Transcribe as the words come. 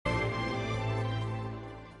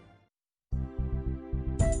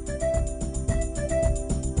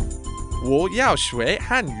我要学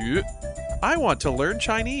汉语 I want to learn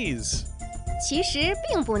Chinese. 其实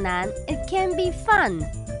并不难 It can be fun.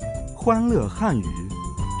 欢乐汉语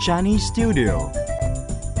Chinese Studio.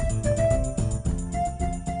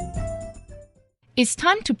 It's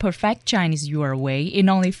time to perfect Chinese your way in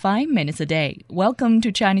only 5 minutes a day. Welcome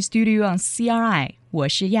to Chinese Studio on CRI. 我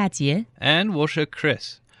是亚杰 And 我是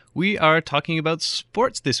Chris. We are talking about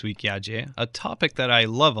sports this week, Yaje, a topic that I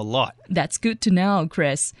love a lot. That's good to know,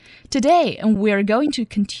 Chris. Today, we're going to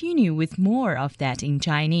continue with more of that in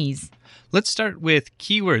Chinese. Let's start with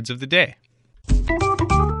keywords of the day.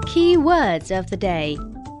 Keywords of the day.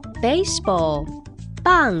 Baseball,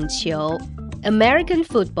 棒球 American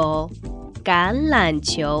football, 橄榄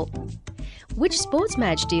球 Which sports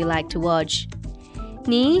match do you like to watch?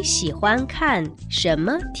 你喜欢看什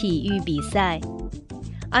么体育比赛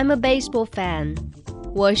I'm a baseball fan.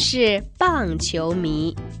 我是棒球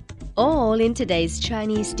迷 All in today's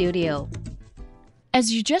Chinese studio.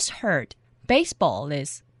 As you just heard, baseball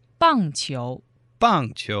is 棒球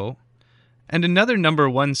棒球. And another number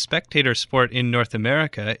one spectator sport in North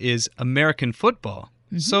America is American football.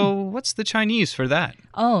 Mm-hmm. So what's the Chinese for that?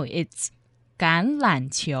 Oh, it's 橄榄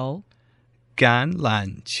球橄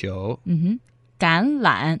榄球.橄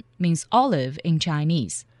榄 means olive in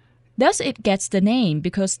Chinese. Thus, it gets the name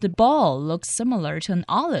because the ball looks similar to an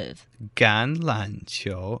olive. 橄榄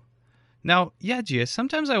球. Now, Yajie,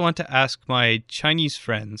 sometimes I want to ask my Chinese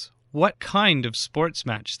friends what kind of sports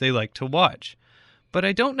match they like to watch, but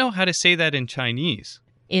I don't know how to say that in Chinese.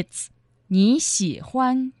 It's 你喜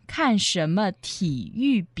欢看什么体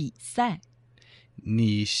育比赛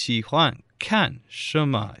你喜欢看什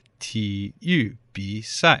么体育比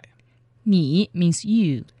赛你 means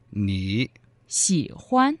you. 你喜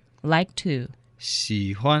欢 like to.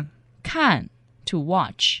 喜欢看 to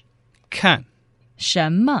watch. 看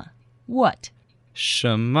什么 what.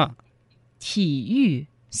 什么体育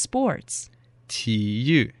sports. 体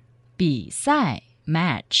育比赛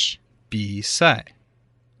match. 比赛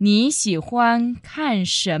你喜欢看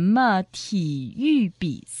什么体育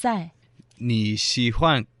比赛你喜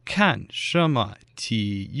欢看什么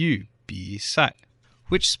体育比赛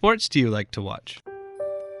Which sports do you like to watch?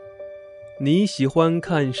 你喜欢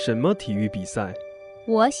看什么体育比赛？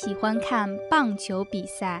我喜欢看棒球比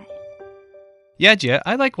赛。Yeah, Jia,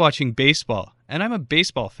 I like watching baseball, and I'm a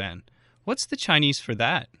baseball fan. What's the Chinese for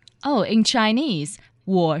that? Oh, in Chinese,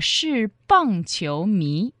 我是棒球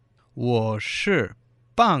迷我是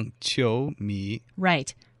棒球迷 Right,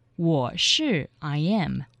 我是 I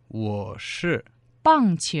am. 我是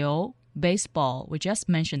棒球 baseball, we just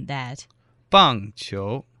mentioned that. 棒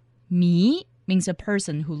球迷 means a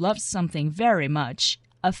person who loves something very much,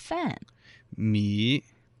 a fan. 迷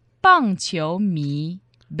棒球迷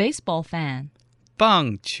baseball fan.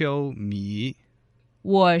 棒球迷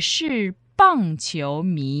我是棒球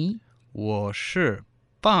迷我是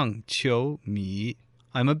棒球迷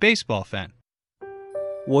I'm a baseball fan.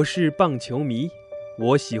 我是棒球迷，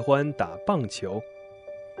我喜欢打棒球。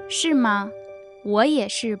是吗？我也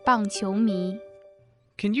是棒球迷。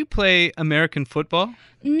Can you play American football?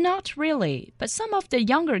 Not really, but some of the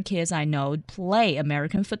younger kids I know play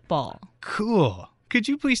American football. Cool. Could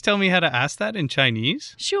you please tell me how to ask that in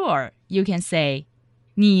Chinese? Sure, you can say,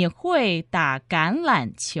 你会打橄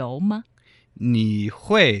榄球吗你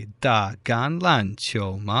会打橄榄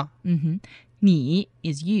球吗你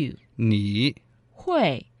is you. 你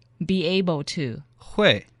会 be able to.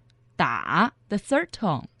 会打 the third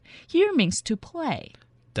tone. Here means to play.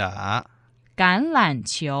 打橄榄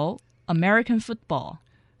球 American football.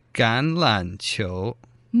 橄榄球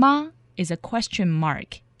吗 is a question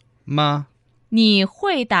mark. 吗你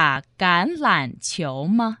会打橄榄球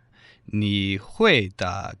吗你会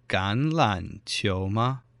打橄榄球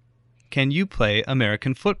吗 Can you play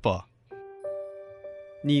American football?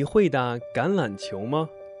 你会打橄榄球吗？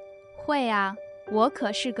会啊，我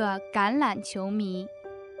可是个橄榄球迷。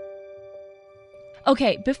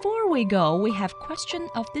Okay, before we go, we have question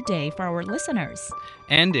of the day for our listeners.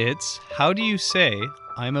 And it's, how do you say,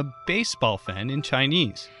 I'm a baseball fan in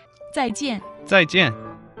Chinese? 再见再见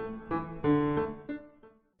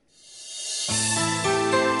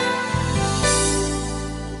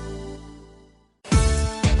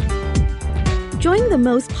Join the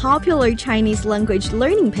most popular Chinese language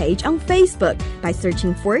learning page on Facebook by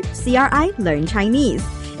searching for CRI Learn Chinese.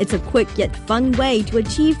 It's a quick yet fun way to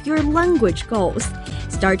achieve your language goals.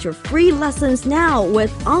 Start your free lessons now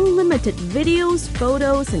with unlimited videos,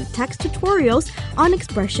 photos, and text tutorials on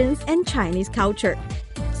expressions and Chinese culture.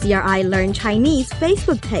 CRI Learn Chinese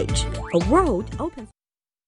Facebook page. A world open.